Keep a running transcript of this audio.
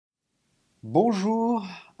Bonjour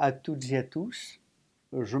à toutes et à tous.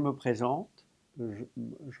 Je me présente.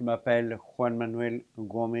 Je m'appelle Juan Manuel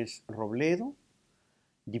Gómez Robledo,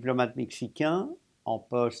 diplomate mexicain en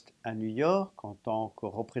poste à New York en tant que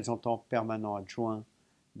représentant permanent adjoint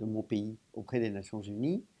de mon pays auprès des Nations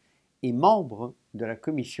Unies et membre de la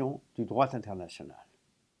Commission du droit international.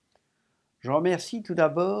 Je remercie tout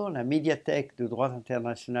d'abord la Médiathèque de droit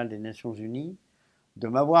international des Nations Unies de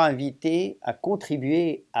m'avoir invité à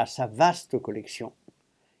contribuer à sa vaste collection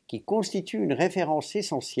qui constitue une référence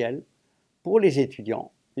essentielle pour les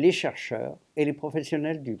étudiants, les chercheurs et les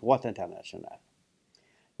professionnels du droit international.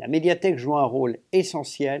 La médiathèque joue un rôle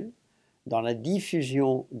essentiel dans la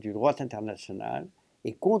diffusion du droit international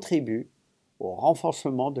et contribue au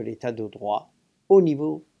renforcement de l'état de droit au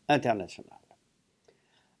niveau international.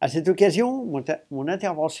 À cette occasion, mon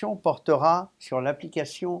intervention portera sur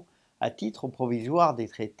l'application à titre provisoire des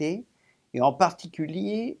traités et en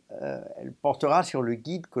particulier, elle portera sur le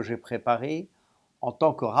guide que j'ai préparé en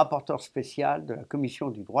tant que rapporteur spécial de la Commission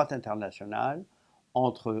du droit international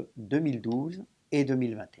entre 2012 et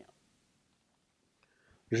 2021.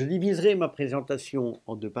 Je diviserai ma présentation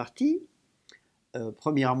en deux parties.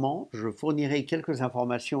 Premièrement, je fournirai quelques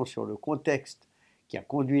informations sur le contexte qui a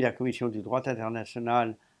conduit la Commission du droit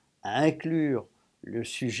international à inclure le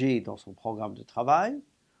sujet dans son programme de travail.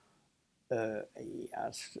 Et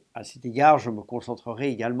à cet égard, je me concentrerai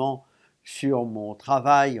également sur mon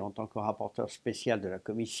travail en tant que rapporteur spécial de la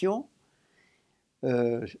Commission.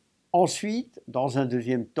 Ensuite, dans un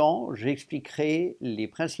deuxième temps, j'expliquerai les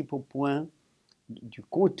principaux points du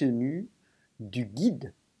contenu du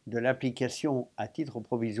guide de l'application à titre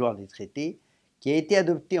provisoire des traités qui a été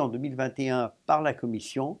adopté en 2021 par la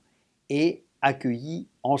Commission et accueilli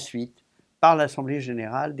ensuite par l'Assemblée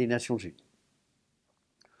générale des Nations unies.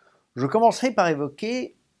 Je commencerai par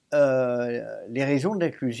évoquer les raisons de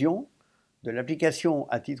l'inclusion de l'application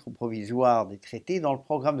à titre provisoire des traités dans le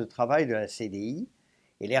programme de travail de la CDI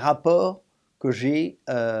et les rapports que j'ai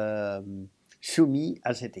soumis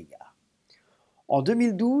à cet égard. En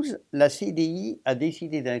 2012, la CDI a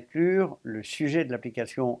décidé d'inclure le sujet de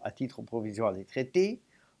l'application à titre provisoire des traités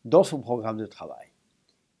dans son programme de travail.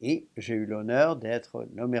 Et j'ai eu l'honneur d'être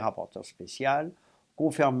nommé rapporteur spécial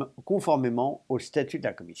conformément au statut de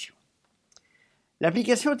la Commission.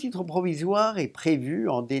 L'application à titre provisoire est prévue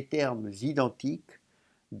en des termes identiques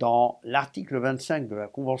dans l'article 25 de la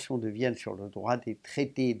Convention de Vienne sur le droit des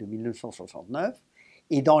traités de 1969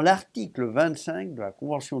 et dans l'article 25 de la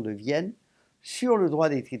Convention de Vienne sur le droit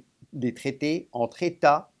des traités entre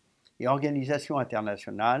États et organisations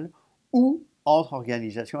internationales ou entre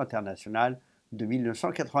organisations internationales de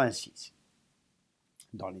 1986.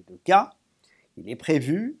 Dans les deux cas, il est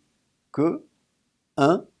prévu que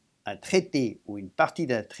 1. Un traité ou une partie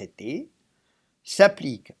d'un traité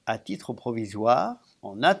s'applique à titre provisoire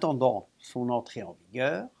en attendant son entrée en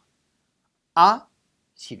vigueur, A,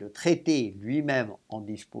 si le traité lui-même en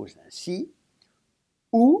dispose ainsi,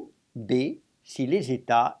 ou B, si les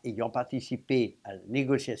États ayant participé à la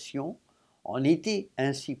négociation en étaient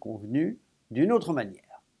ainsi convenus d'une autre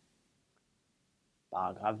manière.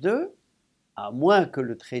 Paragraphe 2. À moins que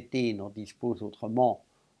le traité n'en dispose autrement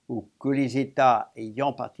ou que les États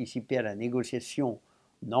ayant participé à la négociation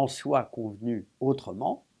n'en soient convenus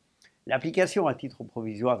autrement, l'application à titre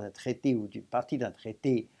provisoire d'un traité ou d'une partie d'un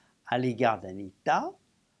traité à l'égard d'un État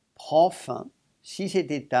prend fin si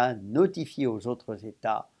cet État notifie aux autres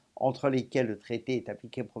États entre lesquels le traité est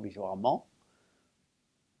appliqué provisoirement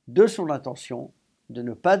de son intention de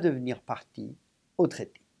ne pas devenir partie au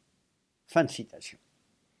traité. Fin de citation.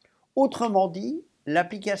 Autrement dit,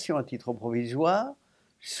 l'application à titre provisoire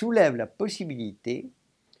soulève la possibilité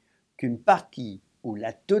qu'une partie ou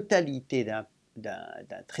la totalité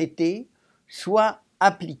d'un traité soit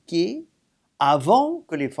appliquée avant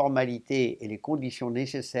que les formalités et les conditions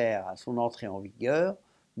nécessaires à son entrée en vigueur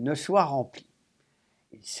ne soient remplies.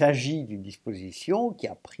 Il s'agit d'une disposition qui,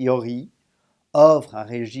 a priori, offre un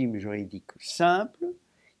régime juridique simple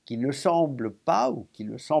qui ne semble pas ou qui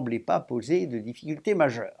ne semblait pas poser de difficultés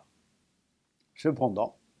majeures.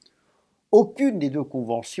 Cependant, aucune des deux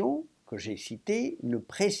conventions que j'ai citées ne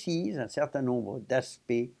précise un certain nombre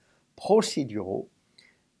d'aspects procéduraux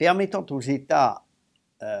permettant aux États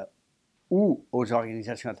ou aux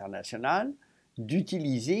organisations internationales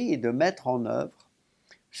d'utiliser et de mettre en œuvre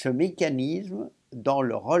ce mécanisme dans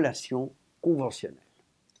leurs relations conventionnelles.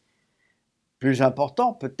 Plus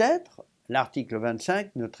important peut-être, l'article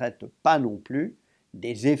 25 ne traite pas non plus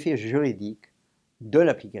des effets juridiques de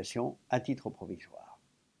l'application à titre provisoire.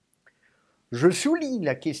 Je souligne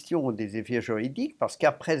la question des effets juridiques parce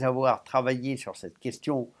qu'après avoir travaillé sur cette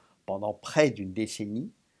question pendant près d'une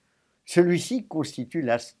décennie, Celui-ci constitue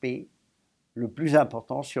l'aspect le plus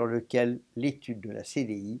important sur lequel l'étude de la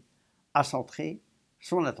CDI a centré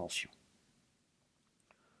son attention.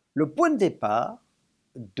 Le point de départ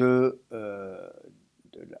du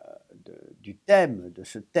thème, de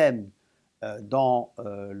ce thème dans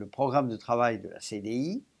le programme de travail de la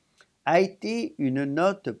CDI a été une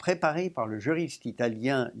note préparée par le juriste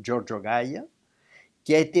italien Giorgio Gaia,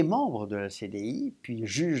 qui a été membre de la CDI, puis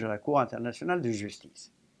juge à la Cour internationale de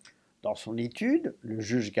justice. Dans son étude, le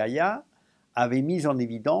juge Gaia avait mis en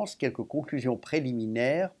évidence quelques conclusions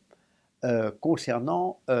préliminaires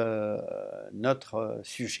concernant notre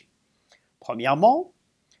sujet. Premièrement,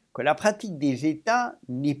 que la pratique des États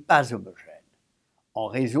n'est pas homogène, en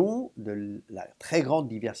raison de la très grande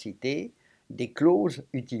diversité des clauses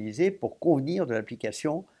utilisées pour convenir de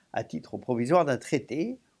l'application à titre provisoire d'un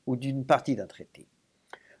traité ou d'une partie d'un traité.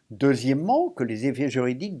 Deuxièmement, que les effets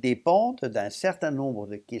juridiques dépendent d'un certain nombre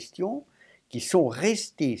de questions qui sont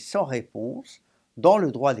restées sans réponse dans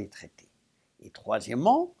le droit des traités. Et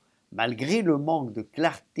troisièmement, malgré le manque de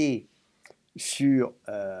clarté sur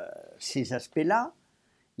ces aspects-là,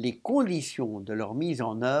 les conditions de leur mise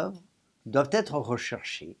en œuvre doivent être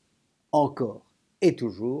recherchées encore et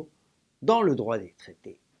toujours dans le droit des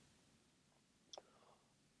traités.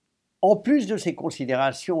 En plus de ces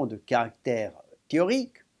considérations de caractère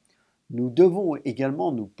théorique, nous devons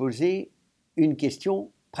également nous poser une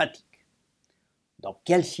question pratique. Dans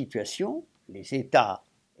quelle situation les États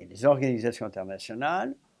et les organisations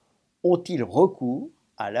internationales ont-ils recours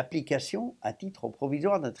à l'application à titre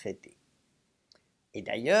provisoire d'un traité? Et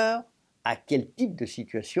d'ailleurs, à quel type de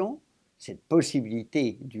situation cette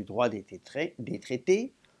possibilité du droit des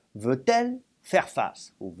traités veut-elle faire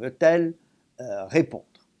face ou veut-elle répondre?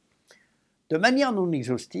 De manière non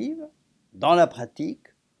exhaustive, dans la pratique,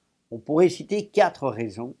 on pourrait citer 4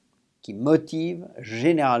 raisons qui motivent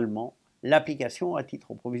généralement l'application à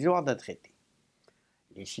titre provisoire d'un traité.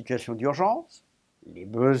 Les situations d'urgence, les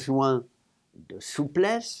besoins de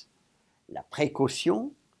souplesse, la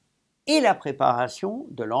précaution et la préparation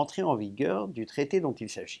de l'entrée en vigueur du traité dont il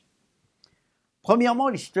s'agit. Premièrement,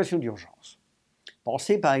 les situations d'urgence.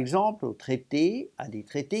 Pensez par exemple à des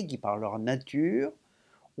traités qui, par leur nature,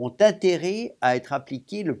 ont intérêt à être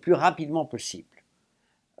appliqués le plus rapidement possible.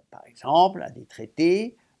 Par exemple, à des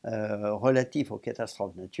traités relatifs aux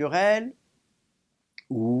catastrophes naturelles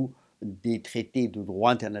ou des traités de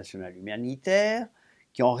droit international humanitaire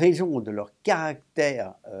qui, en raison de leur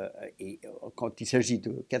caractère, et quand il s'agit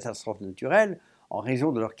de catastrophes naturelles, en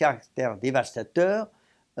raison de leur caractère dévastateur,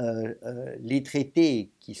 les traités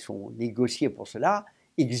qui sont négociés pour cela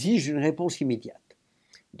exigent une réponse immédiate.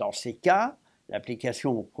 Dans ces cas,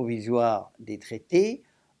 l'application provisoire des traités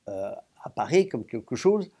apparaît comme quelque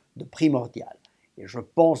chose de primordial. Et je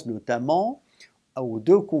pense notamment aux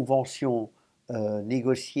 2 conventions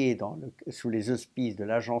négociées sous les auspices de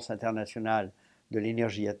l'Agence internationale de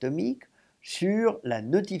l'énergie atomique sur la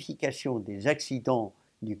notification des accidents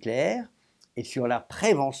nucléaires et sur la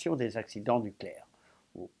prévention des accidents nucléaires.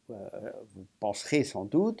 Vous penserez sans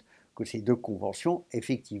doute que ces 2 conventions,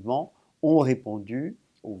 effectivement, ont répondu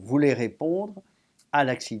ou voulaient répondre à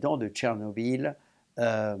l'accident de Tchernobyl,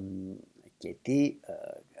 qui était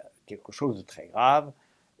quelque chose de très grave,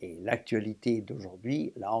 et l'actualité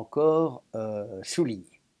d'aujourd'hui l'a encore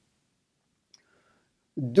souligné.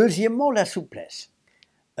 Deuxièmement, la souplesse.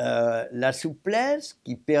 La souplesse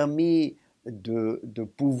qui permet de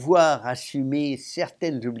pouvoir assumer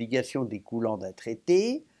certaines obligations découlant d'un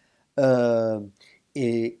traité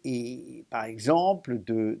et par exemple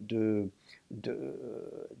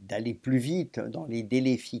d'aller plus vite dans les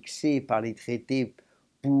délais fixés par les traités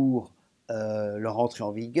pour leur entrée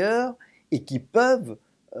en vigueur et qui peuvent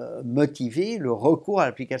motiver le recours à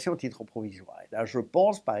l'application au titre provisoire. Et là, je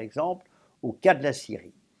pense par exemple au cas de la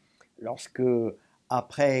Syrie. Lorsque,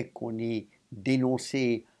 après qu'on ait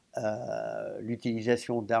dénoncé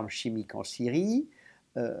l'utilisation d'armes chimiques en Syrie,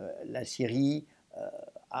 la Syrie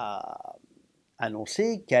a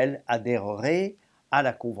annoncé qu'elle adhérerait à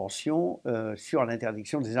la Convention sur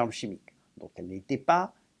l'interdiction des armes chimiques, dont elle n'était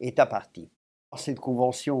pas État partie. Cette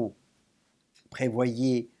convention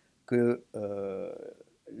prévoyait que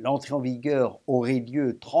l'entrée en vigueur aurait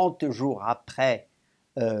lieu 30 jours après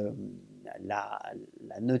la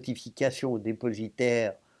notification au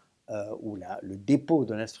dépositaire ou le dépôt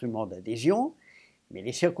de l'instrument d'adhésion, mais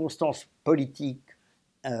les circonstances politiques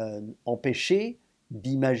empêchaient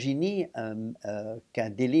d'imaginer qu'un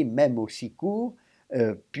délai même aussi court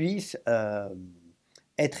puisse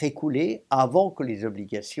être écoulé avant que les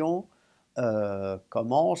obligations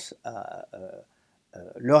commencent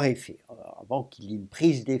leur effet, avant qu'il y ait une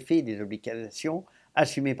prise d'effet des obligations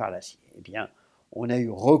assumée par la Syrie. Eh bien, on a eu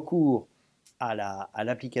recours à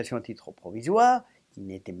l'application à titre provisoire, qui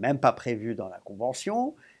n'était même pas prévue dans la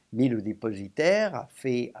Convention, mais le dépositaire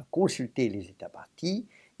a consulté les États parties,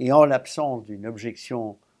 et en l'absence d'une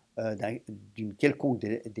objection d'une quelconque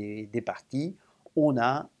des parties, on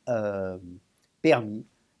a permis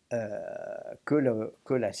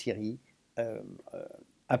que la Syrie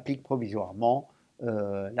applique provisoirement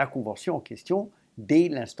la Convention en question dès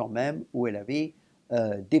l'instant même où elle avait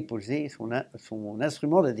déposé son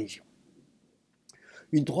instrument d'adhésion.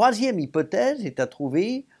 Une troisième hypothèse est à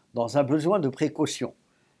trouver dans un besoin de précaution,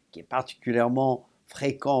 qui est particulièrement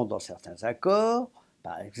fréquent dans certains accords,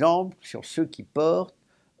 par exemple sur ceux qui portent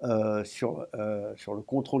sur le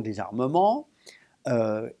contrôle des armements,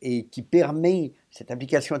 et qui permet, cette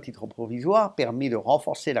application à titre provisoire permet de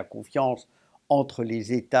renforcer la confiance entre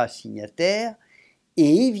les États signataires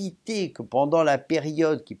et éviter que pendant la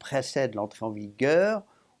période qui précède l'entrée en vigueur,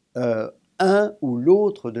 un ou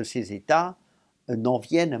l'autre de ces États n'en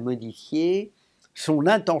vienne à modifier son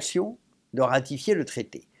intention de ratifier le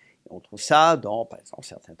traité. On trouve ça dans, par exemple,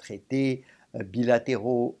 certains traités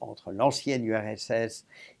bilatéraux entre l'ancienne URSS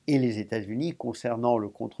et les États-Unis concernant le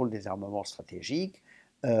contrôle des armements stratégiques.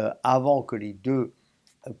 Avant que les deux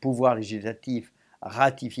pouvoirs législatifs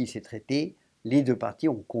ratifient ces traités, les deux parties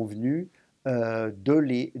ont convenu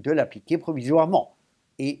de l'appliquer provisoirement.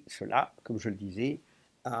 Et cela, comme je le disais,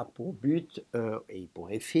 a pour but et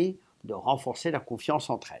pour effet de renforcer la confiance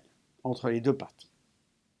entre elles, entre les deux parties.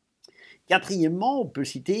 Quatrièmement, on peut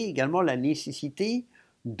citer également la nécessité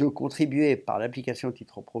de contribuer par l'application de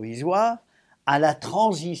titre provisoire à la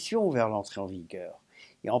transition vers l'entrée en vigueur,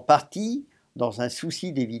 et en partie dans un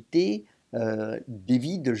souci d'éviter des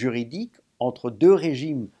vides juridiques entre deux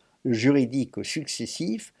régimes juridiques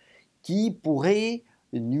successifs qui pourraient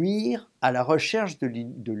nuire à la recherche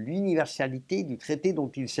de l'universalité du traité dont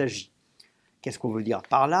il s'agit. Qu'est-ce qu'on veut dire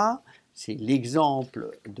par là? C'est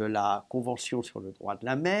l'exemple de la Convention sur le droit de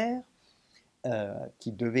la mer,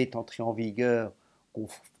 qui devait entrer en vigueur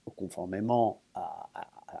conformément à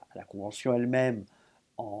la Convention elle-même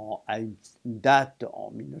à une date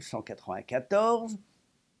en 1994,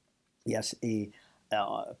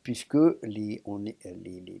 puisque les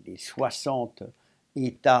 60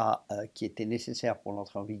 États qui étaient nécessaires pour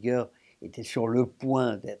l'entrée en vigueur étaient sur le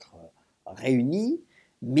point d'être réunis,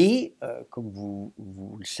 mais comme vous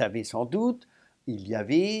le savez sans doute, il y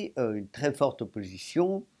avait une très forte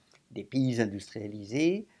opposition des pays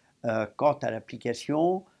industrialisés quant à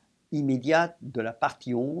l'application immédiate de la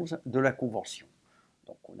partie 11 de la Convention.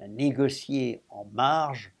 Donc on a négocié en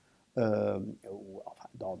marge, dans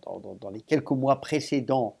les quelques mois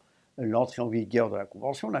précédant l'entrée en vigueur de la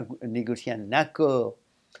Convention, on a négocié un accord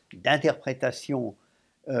d'interprétation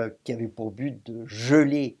qui avait pour but de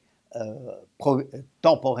geler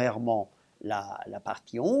temporairement la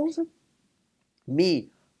partie 11, mais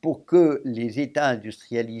pour que les États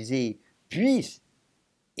industrialisés puissent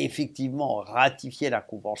effectivement ratifier la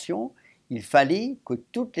Convention, il fallait que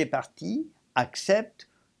toutes les parties acceptent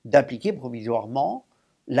d'appliquer provisoirement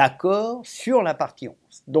l'accord sur la partie 11.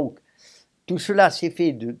 Donc, tout cela s'est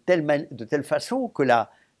fait de telle façon que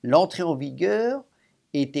l'entrée en vigueur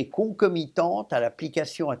était concomitante à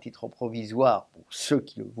l'application à titre provisoire, pour ceux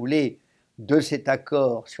qui le voulaient, de cet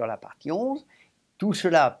accord sur la partie 11. Tout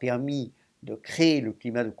cela a permis de créer le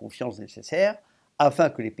climat de confiance nécessaire afin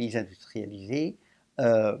que les pays industrialisés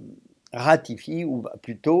ratifient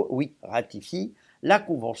la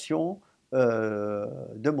Convention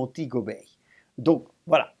de Montego Bay. Donc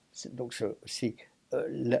voilà, c'est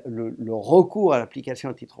le recours à l'application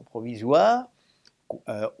à titre provisoire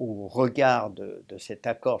au regard de cet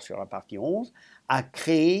accord sur la partie 11 a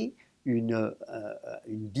créé une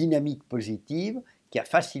dynamique positive qui a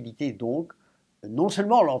facilité donc non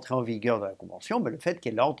seulement l'entrée en vigueur de la Convention, mais le fait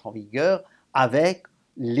qu'elle entre en vigueur avec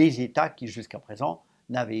les États qui jusqu'à présent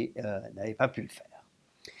n'avaient pas pu le faire.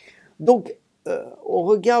 Donc, au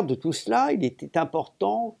regard de tout cela, il était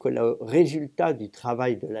important que le résultat du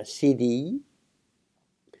travail de la CDI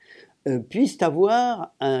puisse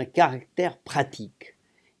avoir un caractère pratique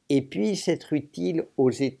et puisse être utile aux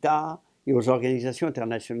États et aux organisations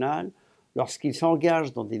internationales lorsqu'ils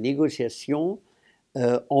s'engagent dans des négociations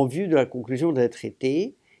en vue de la conclusion d'un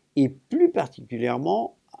traité, et plus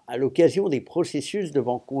particulièrement à l'occasion des processus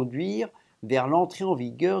devant conduire vers l'entrée en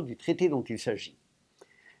vigueur du traité dont il s'agit.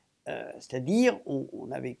 C'est-à-dire, on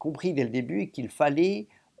avait compris dès le début qu'il fallait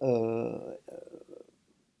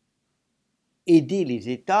aider les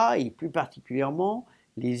États, et plus particulièrement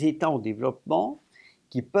les États en développement,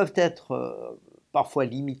 qui peuvent être parfois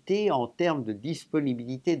limités en termes de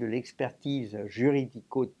disponibilité de l'expertise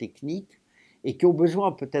juridico-technique et qui ont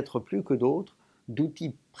besoin peut-être plus que d'autres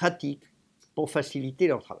d'outils pratiques pour faciliter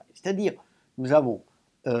leur travail. C'est-à-dire, nous avons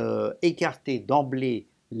écarté d'emblée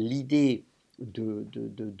l'idée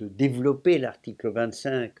de développer l'article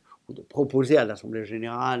 25 ou de proposer à l'Assemblée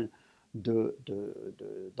générale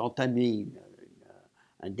d'entamer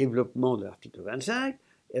un développement de l'article 25.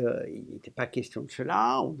 Il n'était pas question de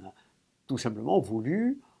cela. On a tout simplement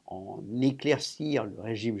voulu en éclaircir le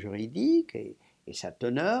régime juridique et sa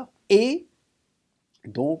teneur. Et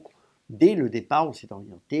donc, dès le départ, on s'est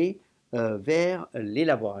orienté vers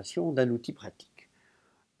l'élaboration d'un outil pratique.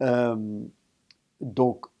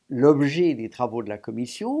 Donc, l'objet des travaux de la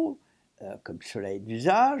commission, comme cela est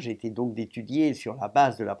d'usage, était donc d'étudier sur la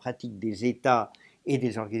base de la pratique des États et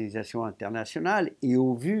des organisations internationales et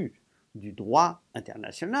au vu du droit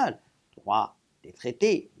international, droit des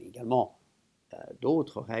traités, mais également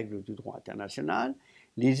d'autres règles du droit international,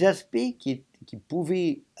 les aspects qui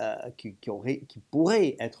pourraient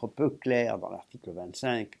être peu clairs dans l'article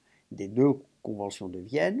 25 des deux conventions de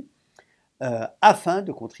Vienne, afin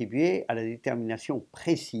de contribuer à la détermination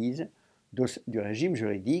précise du régime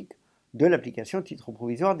juridique de l'application au titre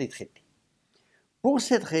provisoire des traités. Pour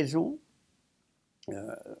cette raison,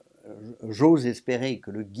 j'ose espérer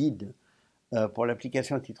que le guide pour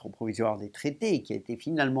l'application à titre provisoire des traités, qui a été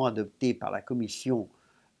finalement adopté par la Commission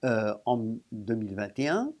en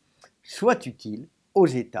 2021, soit utile aux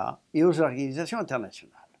États et aux organisations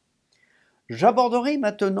internationales. J'aborderai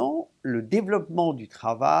maintenant le développement du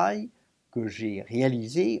travail que j'ai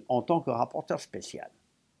réalisé en tant que rapporteur spécial.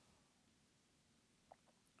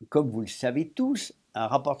 Comme vous le savez tous, un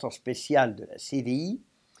rapporteur spécial de la CDI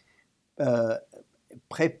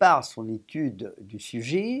prépare son étude du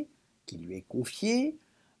sujet qui lui est confié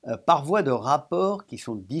par voie de rapports qui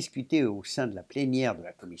sont discutés au sein de la plénière de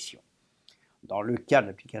la Commission. Dans le cas de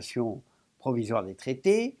l'application provisoire des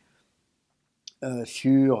traités,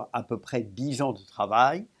 sur à peu près 10 ans de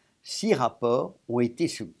travail, 6 rapports ont été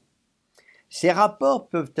soumis. Ces rapports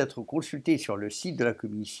peuvent être consultés sur le site de la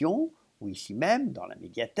Commission ou ici même dans la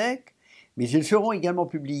médiathèque, mais ils seront également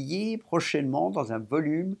publiés prochainement dans un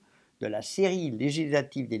volume de la série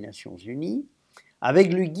législative des Nations Unies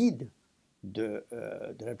avec le guide de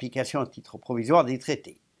l'application à titre provisoire des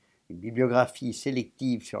traités. Une bibliographie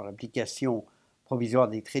sélective sur l'application provisoire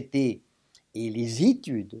des traités et les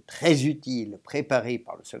études très utiles préparées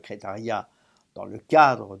par le secrétariat dans le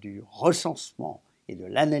cadre du recensement et de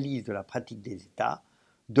l'analyse de la pratique des États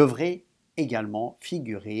devraient également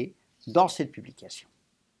figurer dans cette publication.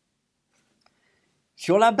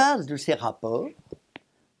 Sur la base de ces rapports,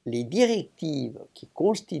 les directives qui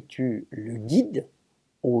constituent le guide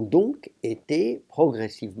ont donc été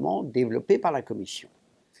progressivement développées par la Commission.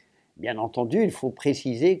 Bien entendu, il faut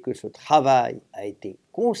préciser que ce travail a été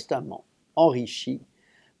constamment enrichi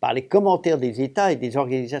par les commentaires des États et des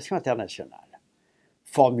organisations internationales,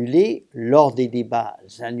 formulés lors des débats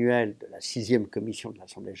annuels de la 6e commission de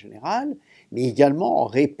l'Assemblée générale, mais également en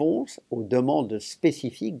réponse aux demandes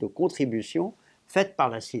spécifiques de contributions faites par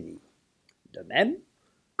la CDI. De même,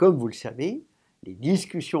 comme vous le savez, les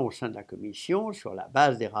discussions au sein de la Commission sur la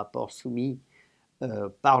base des rapports soumis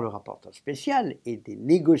par le rapporteur spécial et des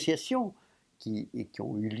négociations qui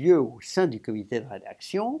ont eu lieu au sein du comité de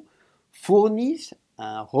rédaction fournissent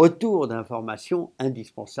un retour d'information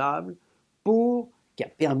indispensable qui a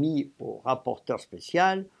permis au rapporteur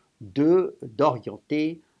spécial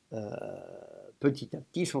d'orienter petit à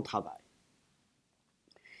petit son travail.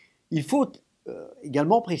 Il faut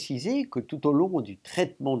également préciser que tout au long du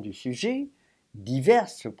traitement du sujet,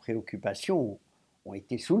 diverses préoccupations ont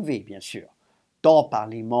été soulevées, bien sûr, tant par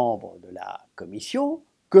les membres de la Commission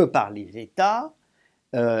que par les États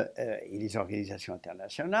et les organisations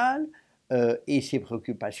internationales. Et ces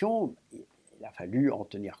préoccupations, il a fallu en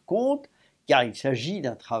tenir compte, car il s'agit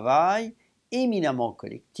d'un travail éminemment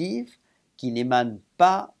collectif qui n'émane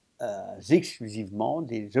pas exclusivement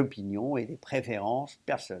des opinions et des préférences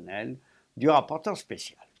personnelles du rapporteur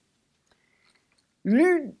spécial.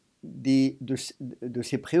 L'une de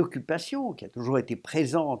ces préoccupations qui a toujours été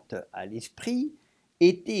présente à l'esprit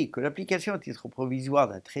était que l'application à titre provisoire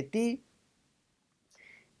d'un traité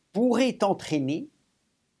pourrait entraîner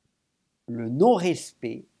le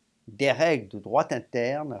non-respect des règles de droit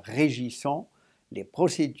interne régissant les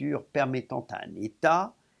procédures permettant à un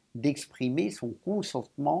État d'exprimer son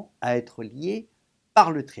consentement à être lié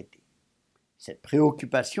par le traité. Cette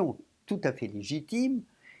préoccupation tout à fait légitime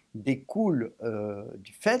découle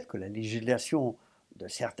du fait que la législation de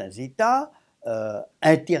certains États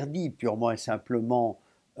interdit purement et simplement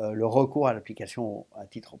le recours à l'application à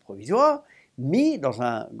titre provisoire, mais dans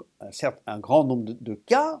un grand nombre de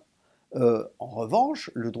cas, en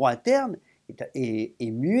revanche, le droit interne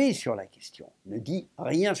est muet sur la question, ne dit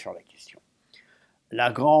rien sur la question.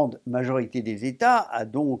 La grande majorité des États a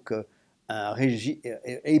donc un régime,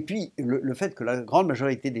 et puis le fait que la grande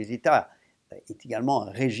majorité des États est également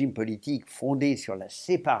un régime politique fondé sur la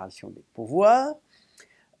séparation des pouvoirs,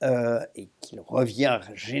 et qu'il revient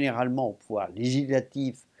généralement au pouvoir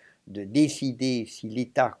législatif de décider si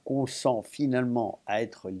l'État consent finalement à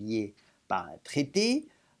être lié par un traité,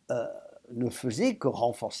 ne faisait que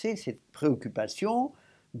renforcer cette préoccupation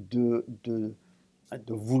de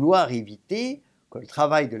vouloir éviter que le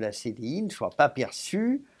travail de la CDI ne soit pas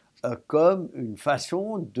perçu comme une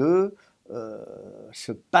façon de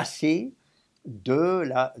se passer de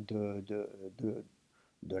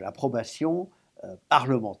l'approbation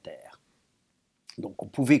parlementaire. Donc on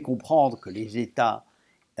pouvait comprendre que les États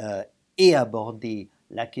aient abordé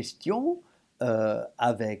la question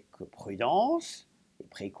avec prudence et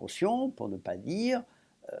précaution, pour ne pas dire,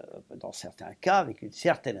 dans certains cas, avec une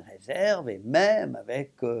certaine réserve et même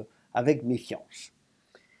avec méfiance.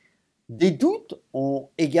 Des doutes ont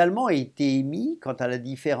également été émis quant à la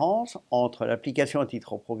différence entre l'application à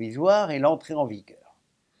titre provisoire et l'entrée en vigueur.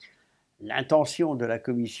 L'intention de la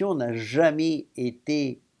Commission n'a jamais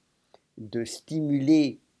été de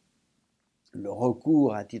stimuler le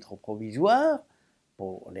recours à titre provisoire,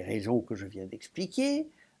 pour les raisons que je viens d'expliquer,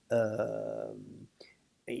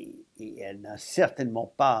 et elle n'a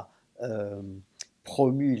certainement pas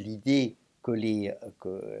promu l'idée qu'il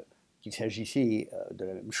s'agissait de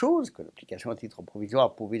la même chose, que l'application à titre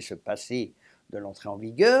provisoire pouvait se passer de l'entrée en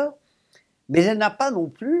vigueur, mais elle n'a pas non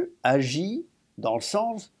plus agi dans le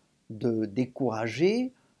sens de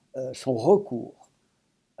décourager son recours.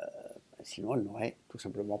 Sinon, elle n'aurait tout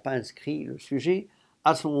simplement pas inscrit le sujet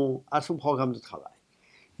à son programme de travail.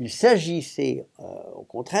 Il s'agissait au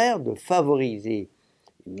contraire de favoriser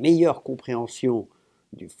une meilleure compréhension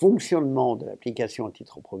du fonctionnement de l'application à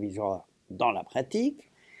titre provisoire dans la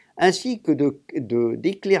pratique, ainsi que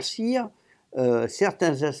d'éclaircir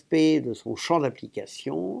certains aspects de son champ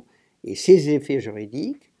d'application et ses effets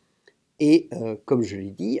juridiques, et comme je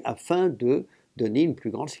l'ai dit, afin de donner une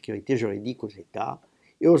plus grande sécurité juridique aux États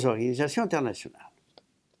et aux organisations internationales.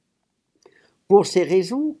 Pour ces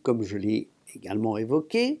raisons, comme je l'ai également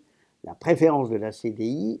évoqué, la préférence de la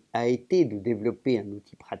CDI a été de développer un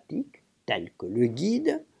outil pratique, tel que le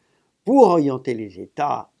guide, pour orienter les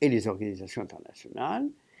États et les organisations internationales,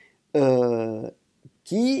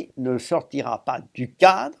 qui ne sortira pas du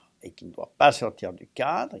cadre, et qui ne doit pas sortir du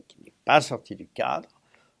cadre, et qui n'est pas sorti du cadre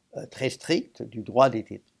très strict du droit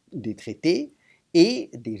des traités et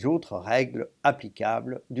des autres règles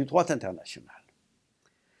applicables du droit international.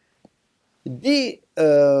 Dès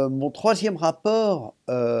mon troisième rapport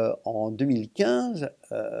en 2015,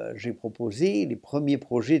 j'ai proposé les premiers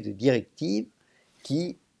projets de directives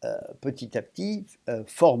qui, petit à petit,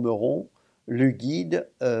 formeront le guide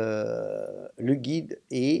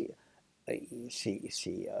et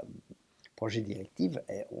ces projets de directives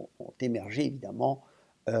ont émergé évidemment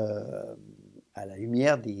à la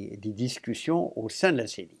lumière des discussions au sein de la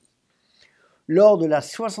CDI. Lors de la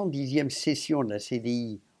 70e session de la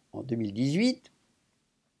CDI en 2018,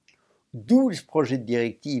 12 projets de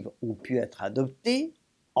directives ont pu être adoptés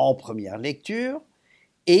en première lecture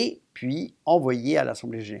et puis envoyés à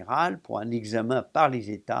l'Assemblée générale pour un examen par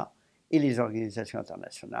les États et les organisations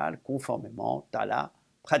internationales conformément à la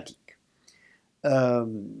pratique.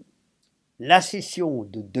 La session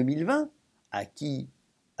de 2020, à qui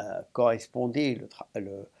correspondait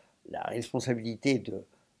la responsabilité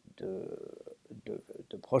de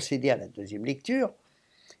procéder à la deuxième lecture,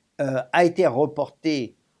 a été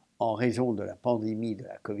reportée en raison de la pandémie de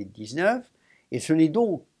la Covid-19, et ce n'est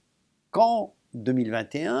donc qu'en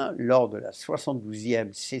 2021, lors de la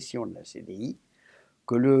 72e session de la CDI,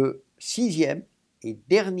 que le 6e et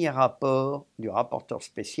dernier rapport du rapporteur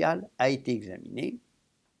spécial a été examiné,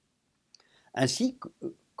 ainsi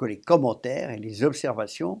que les commentaires et les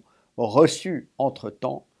observations reçus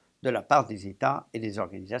entre-temps de la part des États et des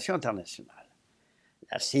organisations internationales.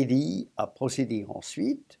 La CDI a procédé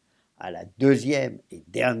ensuite à la deuxième et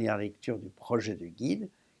dernière lecture du projet de guide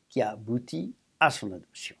qui a abouti à son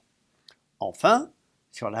adoption. Enfin,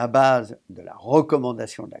 sur la base de la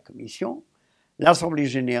recommandation de la Commission, l'Assemblée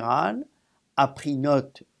générale a pris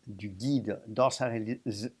note du guide dans sa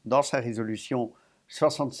résolution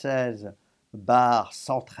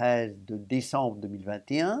 76/113 de décembre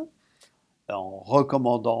 2021, en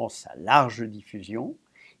recommandant sa large diffusion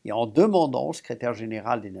et en demandant au secrétaire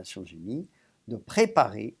général des Nations Unies de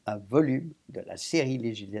préparer un volume de la série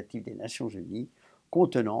législative des Nations Unies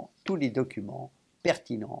contenant tous les documents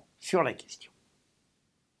pertinents sur la question.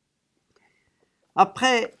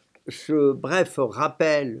 Après ce bref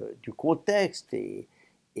rappel du contexte et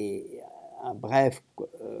un bref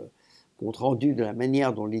compte-rendu de la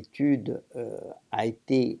manière dont l'étude a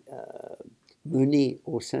été menée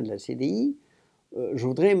au sein de la CDI, je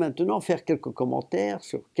voudrais maintenant faire quelques commentaires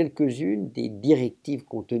sur quelques-unes des directives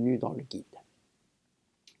contenues dans le guide.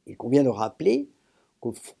 Il convient de rappeler que,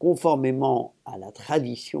 conformément à la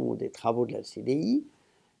tradition des travaux de la CDI,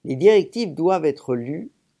 les directives doivent être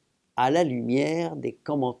lues à la lumière des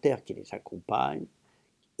commentaires qui les accompagnent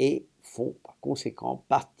et font par conséquent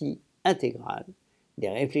partie intégrale des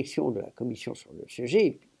réflexions de la Commission sur le sujet.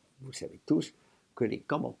 Et puis, vous savez tous que les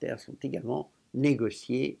commentaires sont également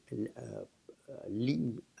négociés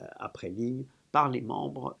ligne après ligne par les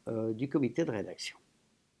membres du comité de rédaction.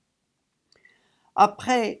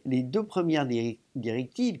 Après les deux premières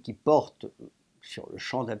directives qui portent sur le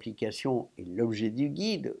champ d'application et l'objet du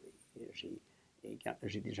guide,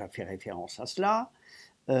 j'ai déjà fait référence à cela,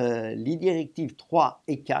 les directives 3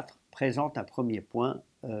 et 4 présentent un premier point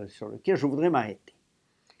sur lequel je voudrais m'arrêter.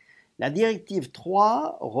 La directive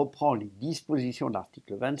 3 reprend les dispositions de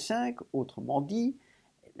l'article 25, autrement dit,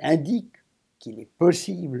 elle indique qu'il est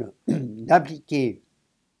possible d'appliquer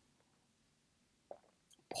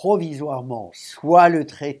provisoirement soit le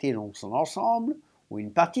traité dans son ensemble ou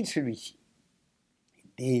une partie de celui-ci.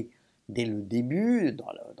 Dès le début,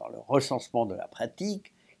 dans le recensement de la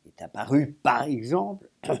pratique, est apparu par exemple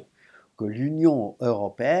que l'Union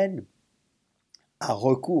européenne a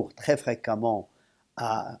recours très fréquemment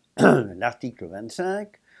à l'article 25,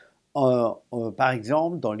 par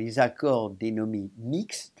exemple dans les accords dénommés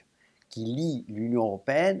mixtes qui lient l'Union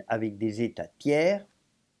européenne avec des États tiers.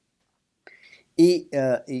 Et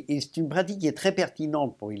c'est une pratique qui est très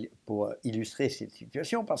pertinente pour illustrer cette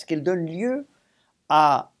situation parce qu'elle donne lieu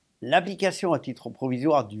à l'application à titre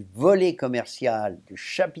provisoire du volet commercial, du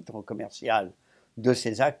chapitre commercial de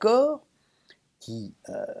ces accords qui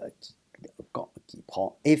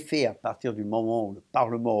prend effet à partir du moment où le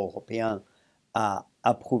Parlement européen a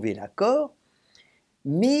approuvé l'accord,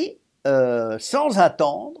 mais sans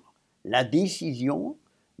attendre la décision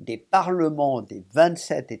des parlements des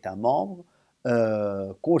 27 États membres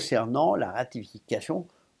concernant la ratification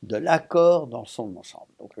de l'accord dans son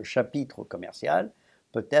ensemble. Donc le chapitre commercial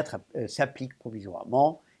peut-être s'applique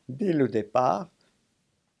provisoirement dès le départ,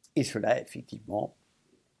 et cela effectivement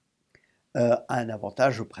a un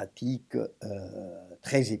avantage pratique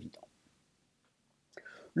très évident.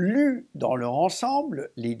 Lues dans leur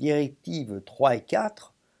ensemble, les directives 3 et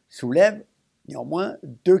 4 soulèvent néanmoins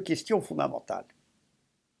deux questions fondamentales.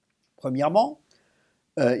 Premièrement,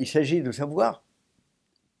 il s'agit de savoir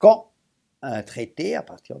quand un traité, à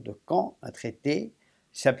partir de quand un traité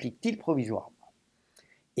s'applique-t-il provisoirement.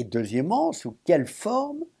 Et deuxièmement, sous quelle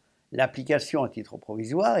forme l'application à titre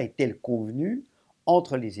provisoire est-elle convenue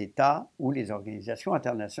entre les États ou les organisations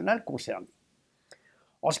internationales concernées.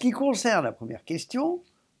 En ce qui concerne la première question,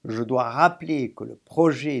 je dois rappeler que le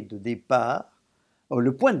point de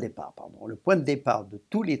départ de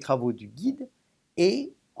tous les travaux du guide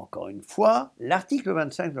est, encore une fois, l'article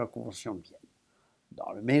 25 de la Convention de Vienne.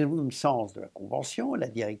 Dans le même sens de la Convention, la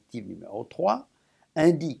directive numéro 3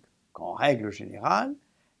 indique qu'en règle générale,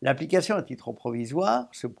 l'application à titre provisoire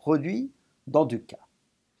se produit dans deux cas.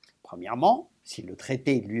 Premièrement, si le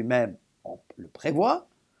traité lui-même le prévoit,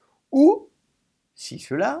 ou si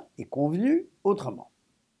cela est convenu autrement.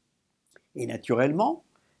 Et naturellement,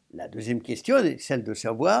 la deuxième question est celle de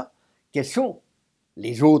savoir quels sont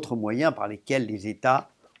les autres moyens par lesquels les États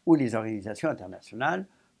ou les organisations internationales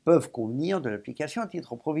peuvent convenir de l'application à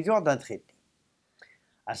titre provisoire d'un traité.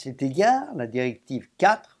 À cet égard, la directive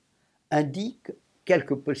 4 indique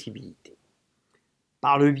quelques possibilités.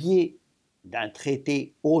 Par le biais d'un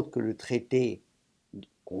traité autre que le traité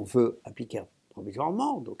qu'on veut appliquer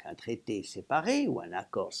provisoirement, donc un traité séparé ou un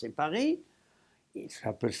accord séparé, et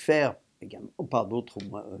ça peut se faire également par d'autres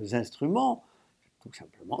instruments, tout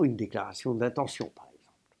simplement une déclaration d'intention par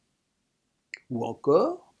exemple, ou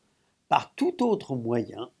encore par tout autre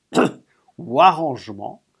moyen ou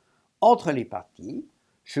arrangement entre les parties,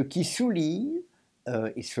 ce qui souligne,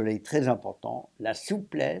 et cela est très important, la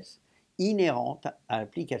souplesse inhérente à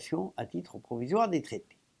l'application à titre provisoire des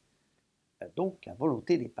traités. Donc la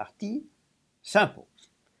volonté des parties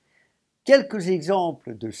s'impose. Quelques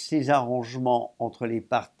exemples de ces arrangements entre les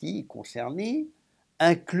parties concernées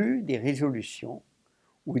incluent des résolutions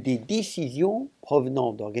ou des décisions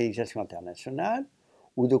provenant d'organisations internationales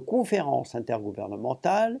ou de conférences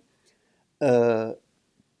intergouvernementales,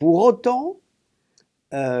 pour autant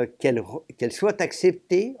qu'elles soient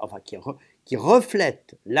acceptées, enfin qui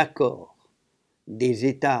reflètent l'accord des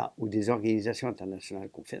États ou des organisations internationales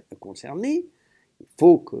concernées, Il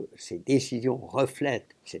faut que ces décisions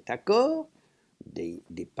reflètent cet accord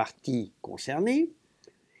des parties concernées,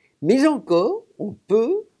 mais encore, on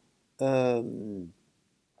peut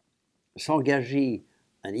s'engager,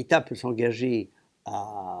 un État peut s'engager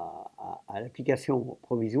à l'application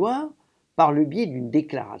provisoire par le biais d'une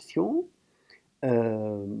déclaration,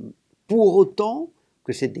 pour autant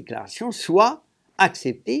que cette déclaration soit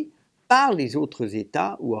acceptée par les autres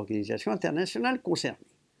États ou organisations internationales concernées.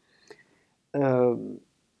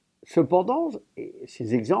 Cependant,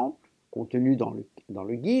 ces exemples contenus dans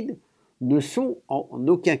le guide ne sont en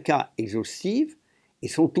aucun cas exhaustifs et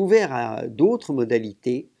sont ouverts à d'autres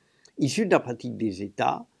modalités issues de la pratique des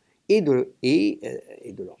États et de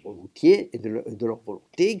leur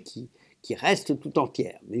volonté qui reste tout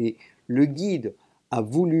entière. Mais le guide a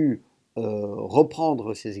voulu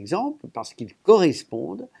reprendre ces exemples parce qu'ils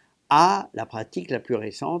correspondent à la pratique la plus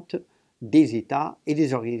récente des États et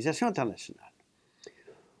des organisations internationales.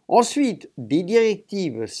 Ensuite, des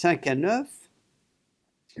directives 5 à 9,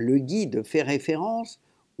 le guide fait référence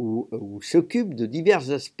ou s'occupe de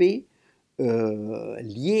divers aspects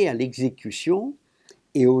liés à l'exécution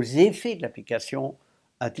et aux effets de l'application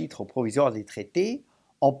à titre provisoire des traités,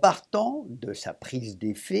 en partant de sa prise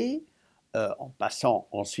d'effet, en passant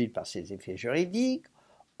ensuite par ses effets juridiques,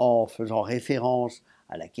 en faisant référence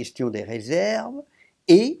à la question des réserves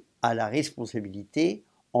et à la responsabilité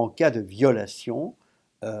en cas de violation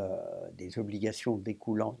des obligations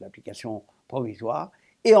découlant de l'application provisoire.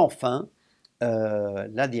 Et enfin,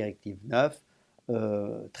 la directive 9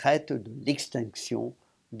 traite de l'extinction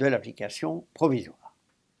de l'application provisoire.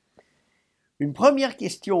 Une première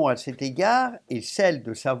question à cet égard est celle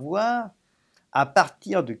de savoir à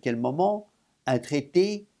partir de quel moment un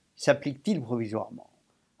traité s'applique-t-il provisoirement.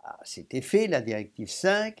 À cet effet, la directive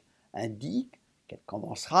 5 indique qu'elle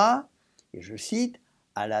commencera, et je cite,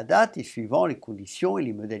 à la date et suivant les conditions et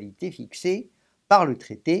les modalités fixées par le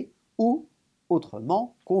traité ou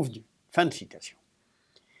autrement convenues. Fin de citation.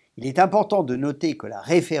 Il est important de noter que la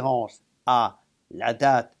référence à la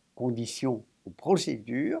date, conditions ou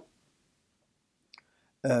procédure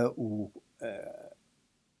ou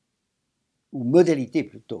modalités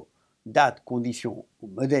plutôt, date, conditions ou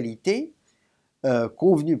modalités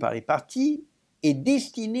convenues par les parties est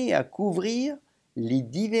destinée à couvrir les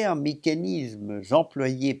divers mécanismes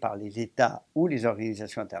employés par les États ou les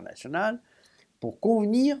organisations internationales pour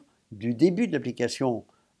convenir du début de l'application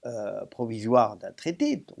provisoire d'un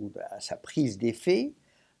traité, donc à sa prise d'effet.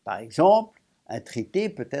 Par exemple, un traité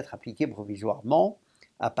peut être appliqué provisoirement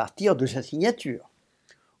à partir de sa signature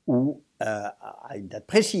ou à une date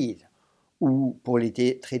précise, ou pour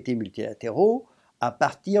les traités multilatéraux, à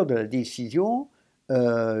partir de la décision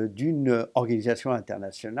d'une organisation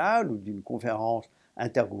internationale ou d'une conférence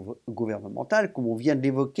intergouvernementale, comme on vient de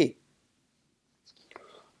l'évoquer.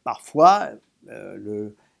 Parfois,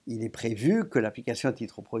 il est prévu que l'application à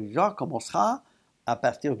titre provisoire commencera à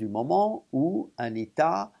partir du moment où un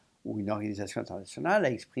État ou une organisation internationale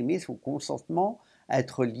a exprimé son consentement à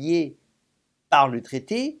être lié par le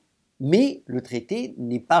traité, mais le traité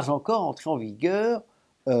n'est pas encore entré en vigueur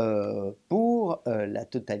pour la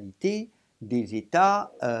totalité des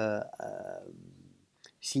États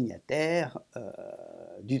signataires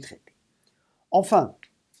du traité. Enfin,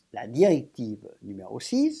 la directive numéro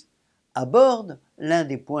 6 aborde l'un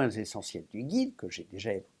des points essentiels du guide que j'ai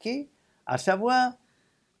déjà évoqué, à savoir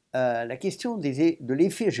la question de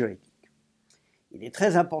l'effet juridique. Il est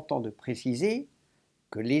très important de préciser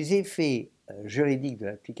que les effets juridiques de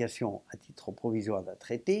l'application à titre provisoire d'un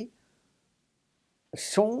traité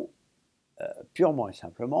sont purement et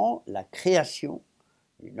simplement la création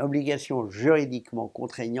d'une obligation juridiquement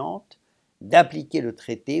contraignante d'appliquer le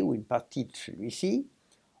traité ou une partie de celui-ci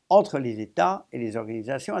entre les États et les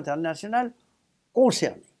organisations internationales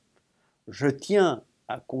concernées. Je tiens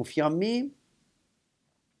à confirmer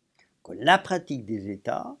que la pratique des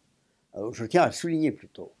États, je tiens à souligner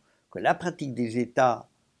plutôt, que la pratique des États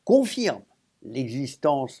confirme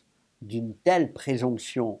l'existence d'une telle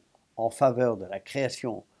présomption en faveur de la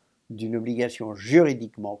création d'une obligation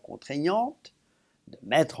juridiquement contraignante de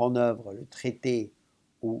mettre en œuvre le traité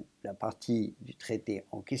ou la partie du traité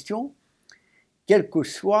en question, quels que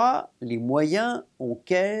soient les moyens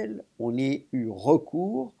auxquels on ait eu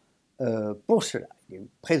recours pour cela. Il y a une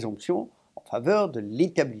présomption en faveur de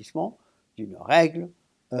l'établissement d'une règle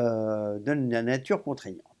de la nature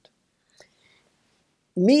contraignante.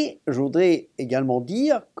 Mais je voudrais également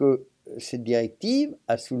dire que cette directive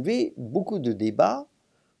a soulevé beaucoup de débats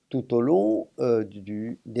tout au long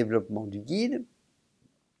du développement du guide,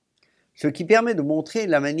 ce qui permet de montrer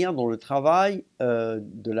la manière dont le travail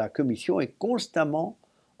de la Commission est constamment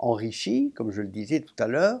enrichi, comme je le disais tout à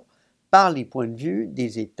l'heure, par les points de vue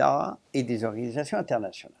des États et des organisations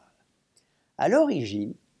internationales. À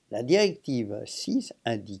l'origine, la directive 6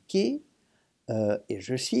 indiquait, et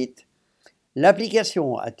je cite, «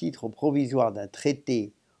 L'application à titre provisoire d'un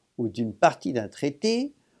traité ou d'une partie d'un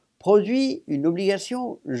traité produit une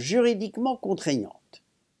obligation juridiquement contraignante. »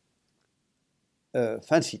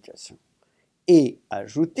 Fin de citation. Et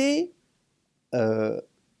ajouter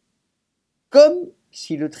comme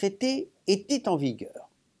si le traité était en vigueur.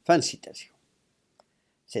 Fin de citation.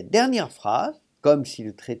 Cette dernière phrase, comme si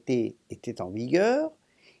le traité était en vigueur,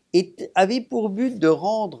 avait pour but de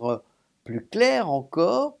rendre plus clair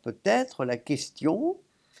encore peut-être la question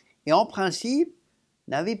et en principe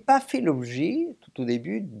n'avait pas fait l'objet tout au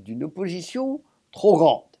début d'une opposition trop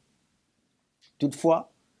grande.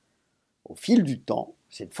 Toutefois, au fil du temps,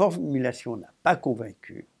 cette formulation n'a pas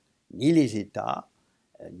convaincu ni les États,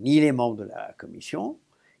 ni les membres de la Commission,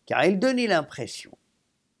 car elle donnait l'impression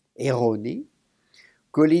erronée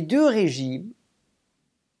que les deux régimes,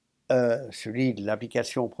 celui de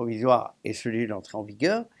l'application provisoire et celui de l'entrée en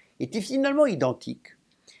vigueur, étaient finalement identiques.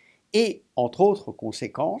 Et, entre autres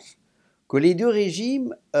conséquences, que les deux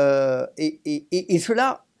régimes, et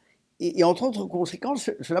entre autres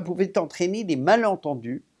conséquences, cela pouvait entraîner des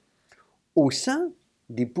malentendus au sein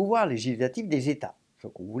des pouvoirs législatifs des États, ce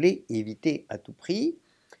qu'on voulait éviter à tout prix,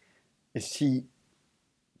 si,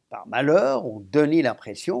 par malheur, on donnait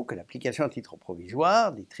l'impression que l'application à titre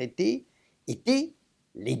provisoire des traités était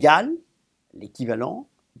légale, l'équivalent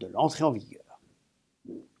de l'entrée en vigueur.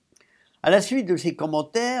 À la suite de ces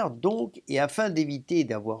commentaires, donc, et afin d'éviter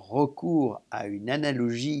d'avoir recours à une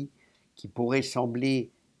analogie qui pourrait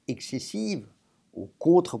sembler excessive ou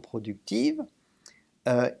contre-productive,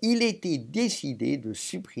 il était décidé de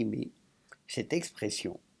supprimer cette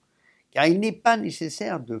expression, car il n'est pas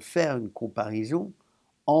nécessaire de faire une comparaison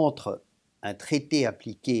entre un traité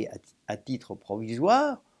appliqué à titre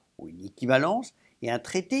provisoire, ou une équivalence, et un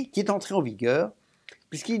traité qui est entré en vigueur,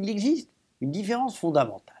 puisqu'il existe une différence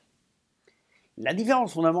fondamentale. La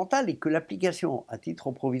différence fondamentale est que l'application à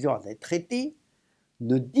titre provisoire d'un traité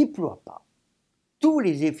ne déploie pas tous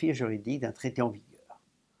les effets juridiques d'un traité en vigueur.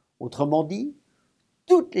 Autrement dit,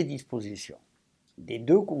 toutes les dispositions des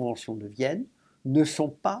deux conventions de Vienne ne sont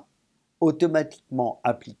pas automatiquement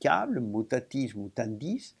applicables, mutatis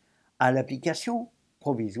mutandis, à l'application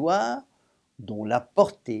provisoire dont la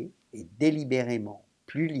portée est délibérément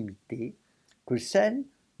plus limitée que celle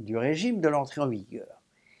du régime de l'entrée en vigueur.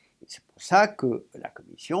 Et c'est pour ça que la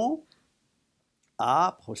Commission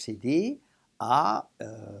a procédé à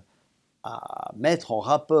mettre en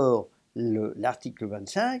rapport l'article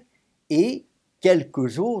 25 et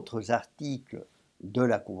quelques autres articles de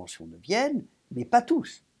la Convention de Vienne, mais pas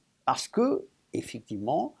tous, parce que,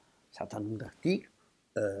 effectivement, un certain nombre d'articles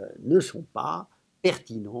ne sont pas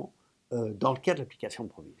pertinents dans le cas de l'application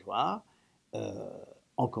provisoire.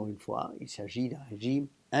 Encore une fois, il s'agit d'un régime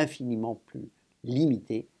infiniment plus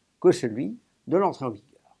limité que celui de l'entrée en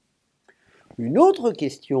vigueur. Une autre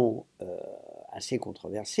question assez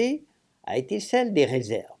controversée a été celle des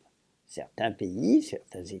réserves. Certains pays,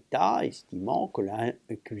 certains États estimant que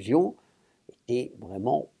l'inclusion était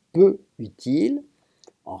vraiment peu utile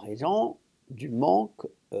en raison du manque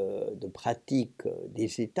de pratique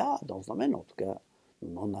des États dans ce domaine. En tout cas,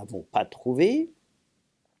 nous n'en avons pas trouvé.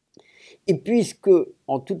 Et puisque,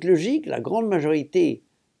 en toute logique, la grande majorité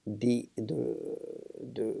des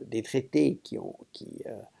traités qui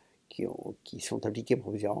sont appliqués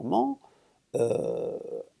provisoirement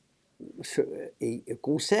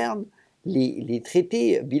concernent les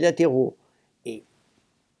traités bilatéraux. Et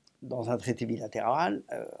dans un traité bilatéral,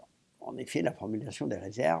 en effet, la formulation des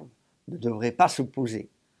réserves ne devrait pas se poser.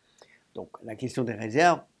 Donc la question des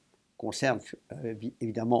réserves concerne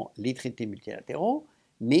évidemment les traités multilatéraux,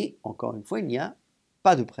 mais encore une fois, il n'y a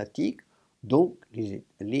pas de pratique. Donc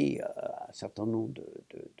un certain nombre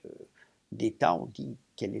d'États ont dit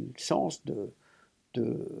quel est le sens de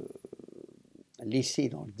laisser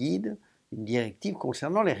dans le guide une directive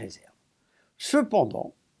concernant les réserves.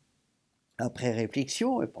 Cependant, après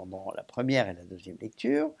réflexion et pendant la première et la deuxième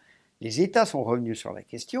lecture, les États sont revenus sur la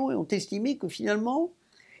question et ont estimé que finalement,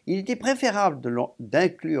 il était préférable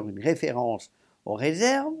d'inclure une référence aux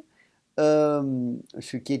réserves,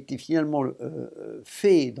 ce qui était finalement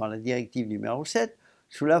fait dans la directive numéro 7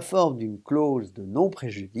 sous la forme d'une clause de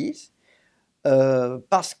non-préjudice,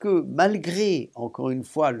 parce que malgré, encore une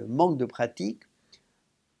fois, le manque de pratique,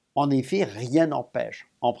 en effet, rien n'empêche,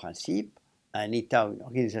 en principe, un État ou une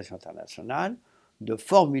organisation internationale de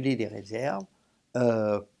formuler des réserves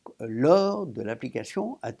lors de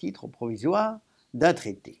l'application à titre provisoire d'un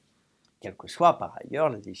traité. quelle que soit par ailleurs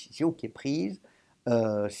la décision qui est prise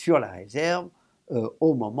sur la réserve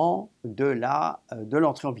au moment de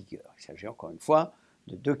l'entrée en vigueur. Il s'agit encore une fois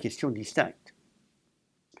de deux questions distinctes.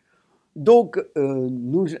 Donc,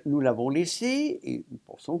 nous l'avons laissé et nous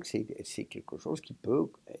pensons que c'est quelque chose qui peut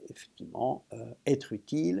effectivement être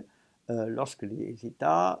utile lorsque les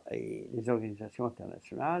États et les organisations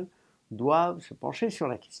internationales doivent se pencher sur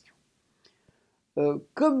la question.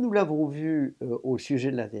 Comme nous l'avons vu au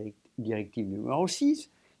sujet de la directive numéro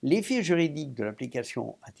 6, l'effet juridique de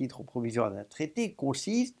l'application à titre provisoire d'un traité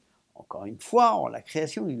consiste, encore une fois, en la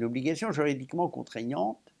création d'une obligation juridiquement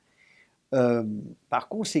contraignante. Par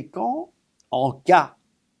conséquent, en cas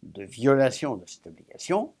de violation de cette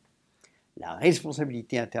obligation, la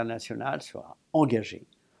responsabilité internationale sera engagée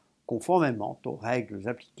conformément aux règles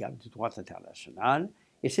applicables du droit international,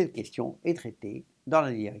 et cette question est traitée dans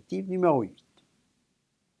la directive numéro 8.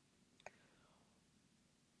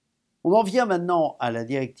 On en vient maintenant à la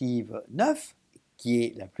directive 9, qui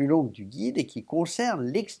est la plus longue du guide et qui concerne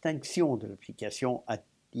l'extinction de l'application à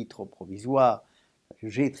titre provisoire. Un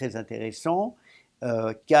sujet très intéressant,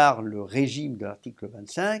 car le régime de l'article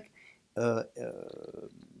 25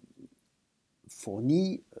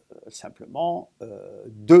 fournit simplement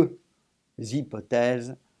deux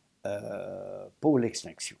hypothèses pour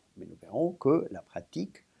l'extinction. Mais nous verrons que la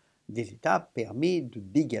pratique des États permet de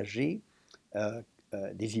dégager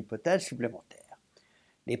des hypothèses supplémentaires.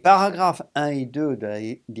 Les paragraphes 1 et 2 de la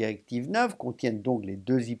directive 9 contiennent donc les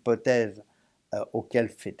deux hypothèses auxquelles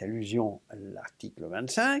fait allusion l'article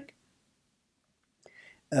 25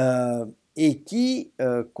 et qui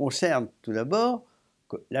concernent tout d'abord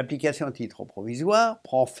que l'application à titre provisoire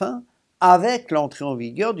prend fin avec l'entrée en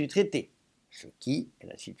vigueur du traité, ce qui est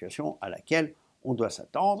la situation à laquelle on doit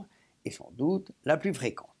s'attendre et sans doute la plus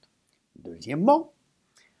fréquente. Deuxièmement,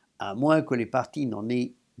 à moins que les parties n'en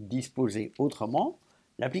aient disposé autrement,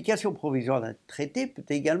 l'application provisoire d'un traité peut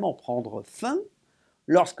également prendre fin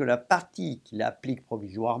lorsque la partie qui l'applique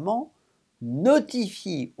provisoirement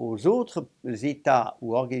notifie aux autres États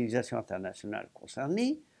ou organisations internationales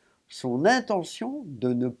concernées son intention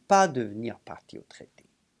de ne pas devenir partie au traité.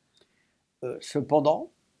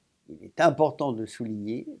 Cependant, il est important de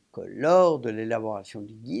souligner que lors de l'élaboration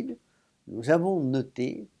du guide, nous avons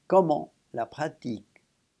noté comment la pratique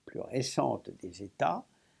plus récente des États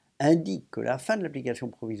indique que la fin de l'application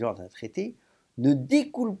provisoire d'un traité ne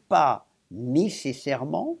découle pas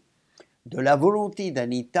nécessairement de la volonté d'un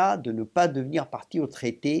État de ne pas devenir partie au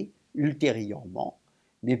traité ultérieurement,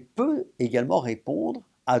 mais peut également répondre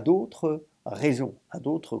à d'autres raisons, à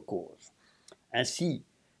d'autres causes. Ainsi,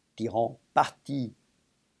 tirant parti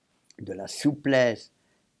de la souplesse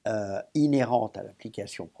inhérente à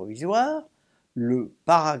l'application provisoire, le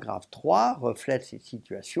paragraphe 3 reflète cette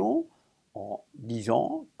situation en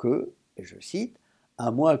disant que, et je cite, «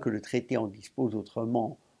 à moins que le traité en dispose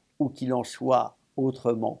autrement ou qu'il en soit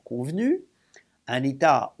autrement convenu, un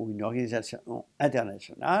État ou une organisation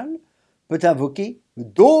internationale peut invoquer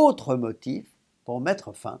d'autres motifs pour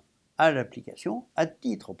mettre fin à l'application à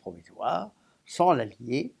titre provisoire sans la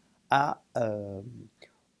lier à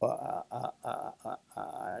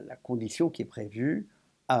la condition qui est prévue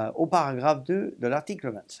au paragraphe 2 de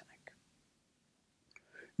l'article 25.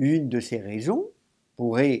 Une de ces raisons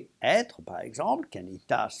pourrait être, par exemple, qu'un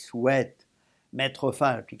État souhaite mettre fin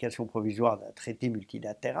à l'application provisoire d'un traité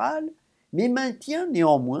multilatéral, mais maintient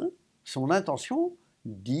néanmoins son intention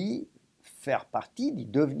d'y faire partie, d'y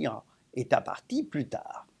devenir État partie plus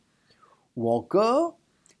tard. Ou encore,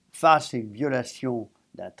 face à une violation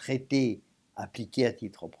d'un traité appliqué à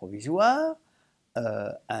titre provisoire,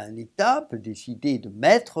 un État peut décider de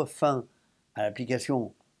mettre fin à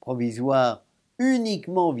l'application provisoire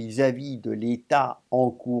uniquement vis-à-vis de l'État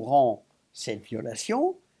encourant cette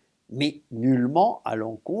violation, mais nullement à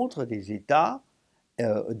l'encontre des États,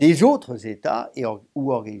 des autres États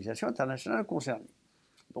ou organisations internationales concernées.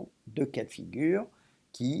 Donc, deux cas de figure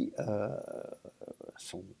qui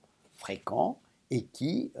sont fréquents et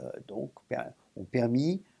qui donc ont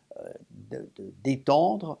permis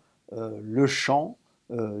d'étendre le champ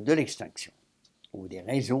de l'extinction, ou des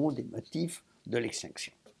raisons, des motifs de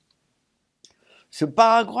l'extinction. Ce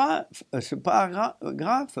paragraphe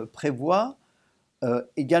prévoit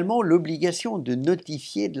également l'obligation de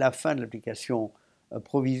notifier de la fin de l'application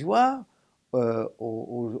provisoire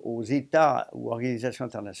aux États ou organisations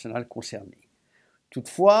internationales concernées.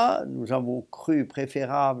 Toutefois, nous avons cru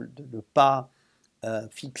préférable de ne pas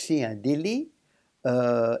fixer un délai,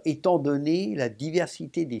 étant donné la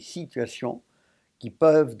diversité des situations qui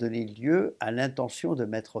peuvent donner lieu à l'intention de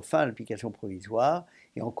mettre fin à l'application provisoire,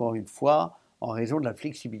 et encore une fois, en raison de la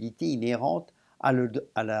flexibilité inhérente à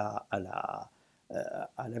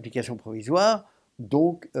l'application provisoire.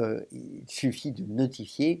 Donc, il suffit de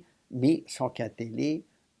notifier, mais sans qu'un délai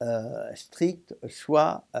strict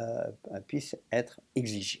puisse être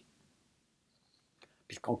exigé.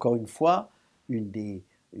 Puisqu'encore une fois, un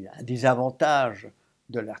des avantages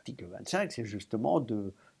de l'article 25, c'est justement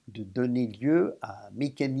de donner lieu à un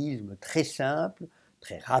mécanisme très simple,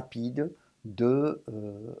 très rapide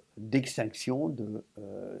d'extinction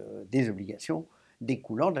des obligations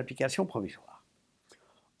découlant de l'application provisoire.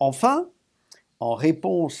 Enfin, en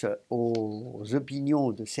réponse aux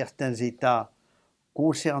opinions de certains États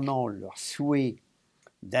concernant leur souhait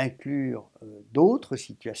d'inclure d'autres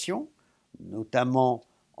situations, notamment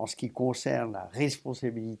en ce qui concerne la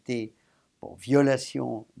responsabilité pour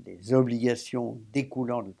violation des obligations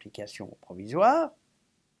découlant de l'application provisoire,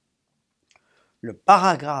 le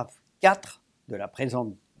paragraphe 4 de la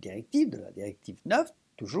présente directive, de la directive 9,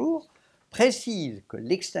 toujours, précise que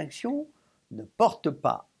l'extinction ne porte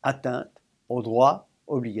pas atteinte aux droits,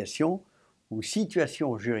 obligations ou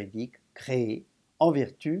situations juridiques créées en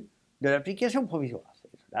vertu de l'application provisoire.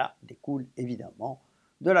 Cela découle évidemment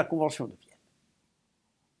de la Convention de Vienne.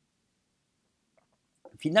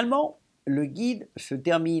 Finalement, le guide se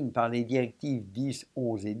termine par les directives 10,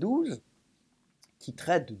 11 et 12 qui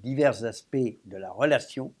traitent de divers aspects de la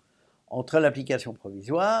relation entre l'application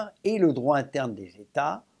provisoire et le droit interne des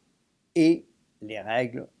États et les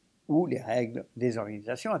règles des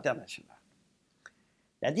organisations internationales.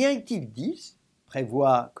 La directive 10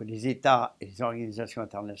 prévoit que les États et les organisations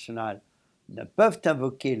internationales ne peuvent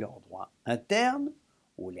invoquer leurs droits internes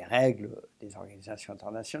ou les règles des organisations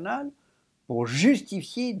internationales pour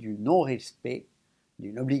justifier du non-respect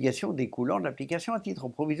d'une obligation découlant de l'application à titre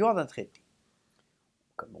provisoire d'un traité.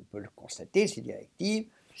 Comme on peut le constater, ces directives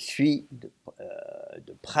suivent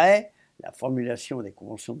de près la formulation des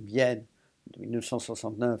conventions de Vienne de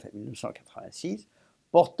 1969 et 1986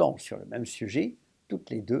 portant sur le même sujet, toutes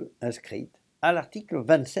les deux inscrites à l'article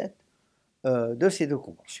 27 de ces deux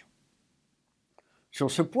conventions.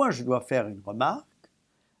 Sur ce point, je dois faire une remarque.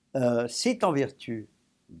 C'est en vertu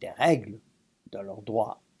des règles de leur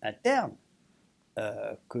droit interne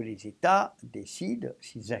que les États décident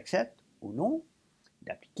s'ils acceptent ou non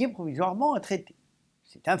d'appliquer provisoirement un traité.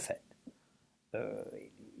 C'est un fait.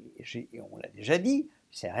 Et on l'a déjà dit,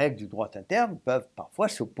 ces règles du droit interne peuvent parfois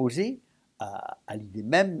s'opposer à l'idée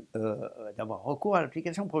même d'avoir recours à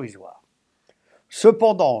l'application provisoire.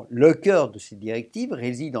 Cependant, le cœur de ces directives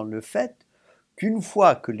réside dans le fait qu'une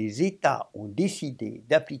fois que les États ont décidé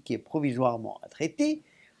d'appliquer provisoirement un traité,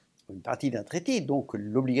 une partie d'un traité, donc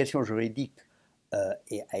l'obligation juridique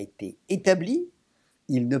a été établie,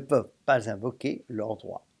 ils ne peuvent pas invoquer leur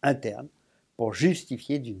droit interne pour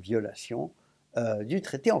justifier d'une violation du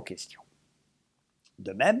traité en question.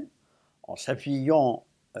 De même, en s'appuyant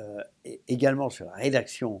également sur la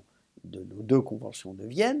rédaction de nos deux conventions de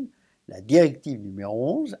Vienne, la directive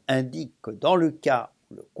numéro 11 indique que dans le cas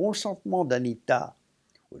où le consentement d'un État,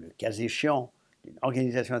 ou le cas échéant d'une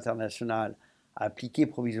organisation internationale à appliquer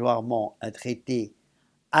provisoirement un traité,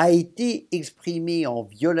 a été exprimé en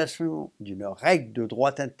violation d'une règle de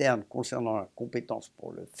droit interne concernant la compétence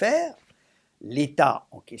pour le faire, l'État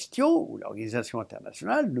en question ou l'organisation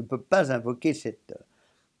internationale ne peut pas invoquer cette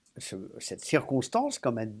circonstance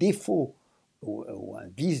comme un défaut ou un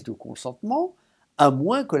vice de consentement, à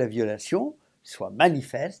moins que la violation soit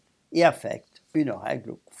manifeste et affecte une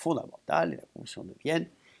règle fondamentale. Et la Convention de Vienne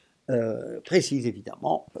précise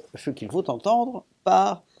évidemment ce qu'il faut entendre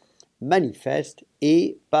par manifeste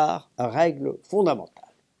et par règle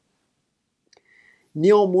fondamentale.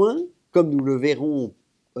 Néanmoins, comme nous le verrons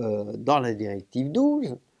dans la directive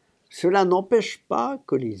 12, cela n'empêche pas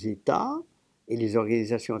que les États et les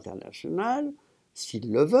organisations internationales,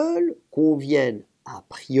 s'ils le veulent, conviennent a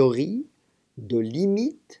priori de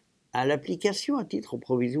limites à l'application à titre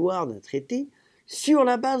provisoire d'un traité sur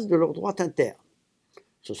la base de leur droit interne.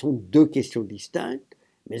 Ce sont deux questions distinctes,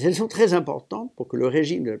 mais elles sont très importantes pour que le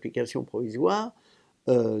régime de l'application provisoire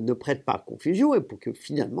ne prête pas à confusion et pour que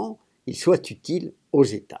finalement il soit utile aux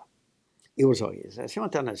États et aux organisations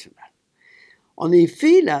internationales. En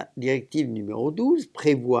effet, la directive numéro 12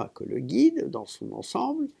 prévoit que le guide, dans son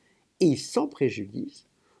ensemble, est sans préjudice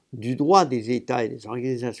du droit des États et des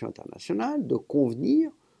organisations internationales de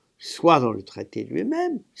convenir, soit dans le traité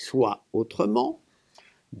lui-même, soit autrement,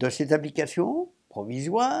 de cette application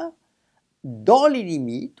provisoire dans les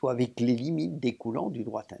limites ou avec les limites découlant du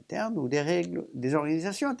droit interne ou des règles des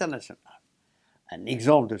organisations internationales. Un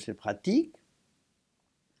exemple de cette pratique,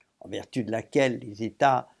 en vertu de laquelle les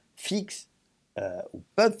États fixent ou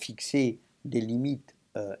peuvent fixer des limites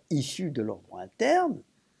issues de leur droit interne,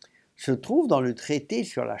 se trouve dans le traité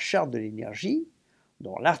sur la charte de l'énergie,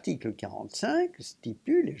 dont l'article 45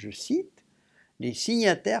 stipule, et je cite, « Les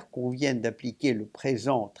signataires conviennent d'appliquer le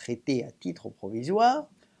présent traité à titre provisoire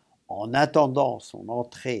en attendant son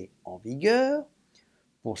entrée en vigueur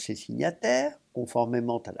pour ces signataires,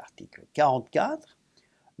 conformément à l'article 44,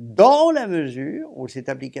 dans la mesure où cette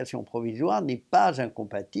application provisoire n'est pas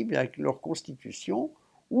incompatible avec leur constitution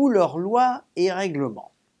ou leurs lois et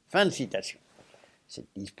règlements. » Fin de citation. Cette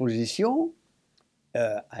disposition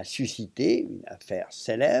a suscité une affaire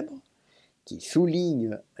célèbre qui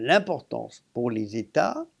souligne l'importance pour les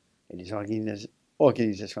États et les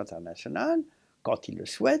organisations internationales, quand ils le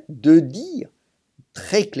souhaitent, de dire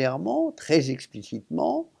très clairement, très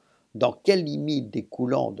explicitement, dans quelles limites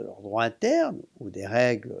découlant de leur droit interne ou des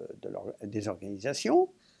règles des organisations,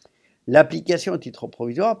 l'application à titre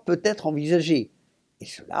provisoire peut être envisagée, et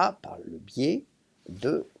cela par le biais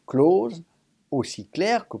de clauses aussi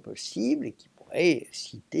claires que possible et qui pourraient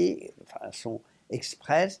citer de façon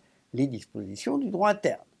expresse les dispositions du droit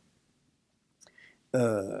interne.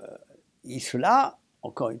 Et cela,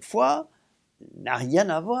 encore une fois, n'a rien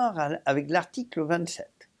à voir avec l'article 27,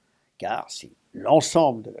 car c'est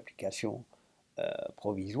l'ensemble de l'application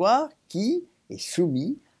provisoire qui est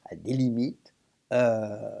soumis à des limites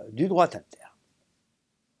du droit interne.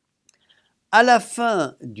 À la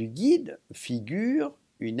fin du guide figure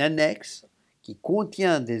une annexe qui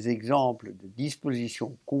contient des exemples de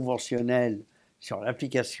dispositions conventionnelles sur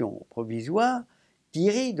l'application provisoire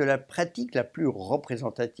tirées de la pratique la plus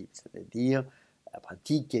représentative, c'est-à-dire la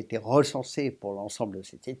pratique qui a été recensée pour l'ensemble de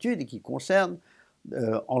cette étude et qui concerne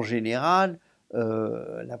en général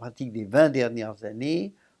la pratique des 20 dernières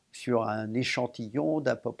années sur un échantillon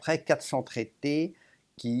d'à peu près 400 traités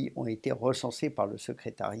qui ont été recensés par le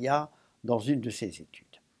secrétariat dans une de ces études.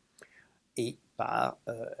 Et par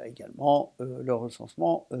également le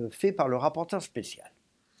recensement fait par le rapporteur spécial.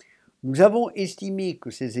 Nous avons estimé que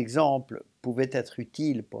ces exemples pouvaient être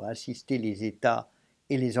utiles pour assister les États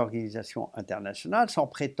et les organisations internationales sans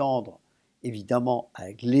prétendre évidemment à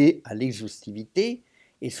l'exhaustivité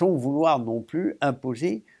et sans vouloir non plus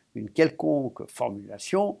imposer une quelconque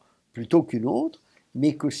formulation plutôt qu'une autre,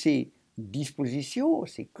 mais que ces dispositions,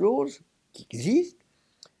 ces clauses qui existent,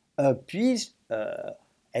 puissent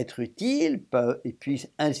être utiles et puissent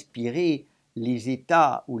inspirer les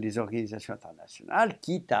États ou les organisations internationales,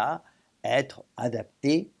 quitte à être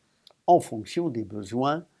adaptées en fonction des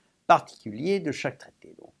besoins particuliers de chaque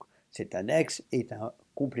traité. Donc, cette annexe est un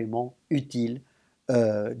complément utile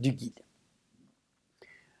du guide.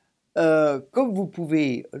 Comme vous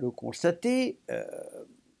pouvez le constater,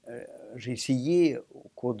 j'ai essayé au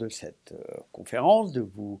cours de cette conférence de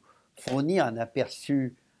vous fournir un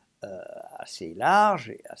aperçu assez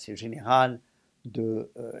large et assez général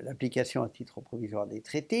de l'application à titre provisoire des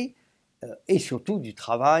traités et surtout du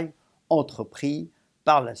travail entrepris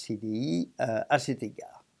par la CDI à cet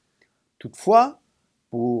égard. Toutefois,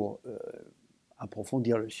 pour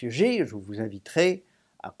approfondir le sujet, je vous inviterai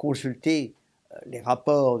à consulter les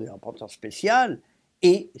rapports du rapporteur spécial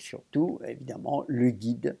et surtout, évidemment, le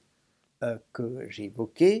guide que j'ai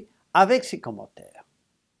évoqué avec ses commentaires.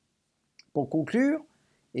 Pour conclure,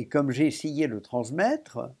 et comme j'ai essayé de le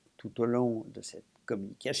transmettre tout au long de cette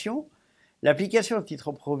communication, l'application à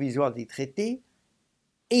titre provisoire des traités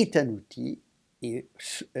est un outil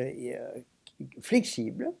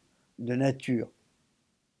flexible, de nature,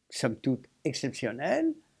 somme toute,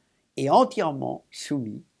 exceptionnelle, et entièrement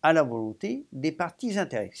soumis à la volonté des parties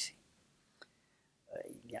intéressées.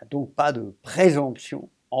 Il n'y a donc pas de présomption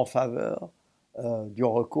en faveur du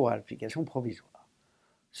recours à l'application provisoire.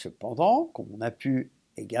 Cependant, comme on a pu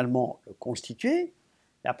également le constituer,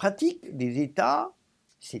 la pratique des États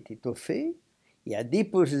s'est étoffée et a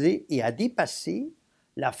dépassé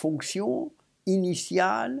la fonction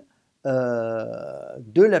initiale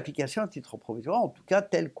de l'application à titre provisoire, en tout cas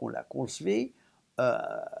telle qu'on l'a concevée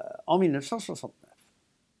en 1969.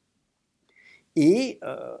 Et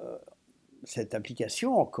cette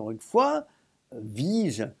application, encore une fois,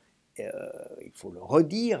 vise, il faut le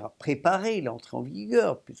redire, à préparer l'entrée en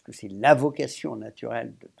vigueur, puisque c'est la vocation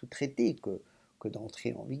naturelle de tout traité que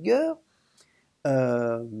d'entrer en vigueur.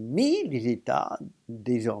 Mais les États,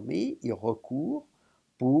 désormais, y recourent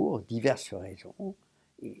pour diverses raisons.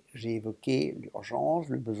 Et j'ai évoqué l'urgence,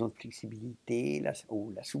 le besoin de flexibilité, la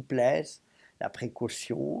souplesse, la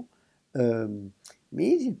précaution. Mais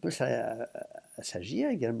il peut s'agir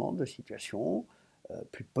également de situations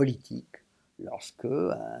plus politiques, lorsque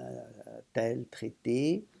un tel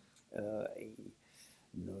traité ne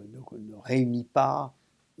réunit pas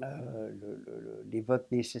les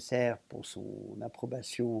votes nécessaires pour son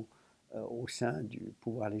approbation au sein du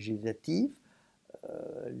pouvoir législatif,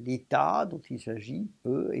 l'État dont il s'agit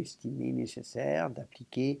peut estimer nécessaire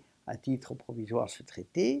d'appliquer à titre provisoire ce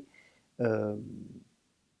traité,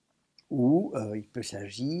 ou il peut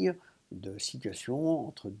s'agir de situations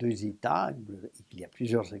entre deux États, il y a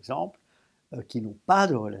plusieurs exemples, qui n'ont pas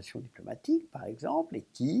de relations diplomatiques, par exemple, et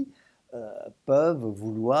qui peuvent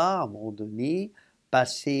vouloir, à un moment donné,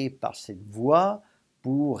 passer par cette voie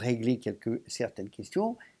pour régler certaines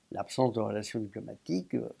questions, l'absence de relations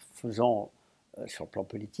diplomatiques faisant, sur le plan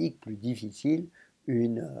politique, plus difficile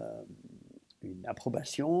une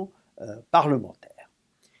approbation parlementaire.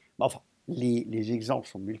 Enfin, les exemples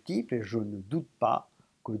sont multiples et je ne doute pas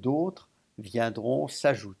que d'autres viendront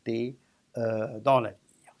s'ajouter dans l'avenir.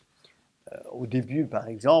 Au début, par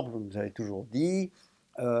exemple, on nous avait toujours dit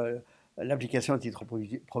l'application à titre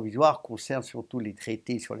provisoire concerne surtout les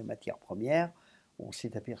traités sur les matières premières. On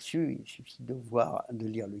s'est aperçu, il suffit de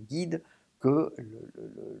lire le guide, que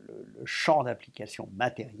le champ d'application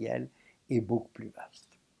matériel est beaucoup plus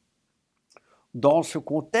vaste. Dans ce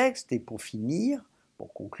contexte, et pour finir,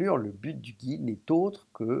 pour conclure, le but du guide n'est autre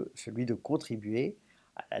que celui de contribuer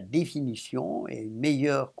à la définition et à une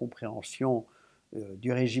meilleure compréhension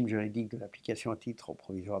du régime juridique de l'application à titre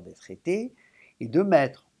provisoire des traités et de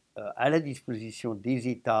mettre à la disposition des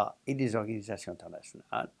États et des organisations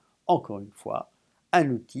internationales, encore une fois, un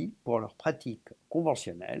outil pour leur pratique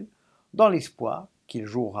conventionnelle dans l'espoir qu'il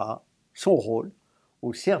jouera son rôle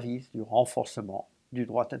au service du renforcement du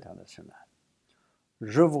droit international.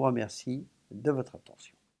 Je vous remercie de votre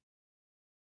attention.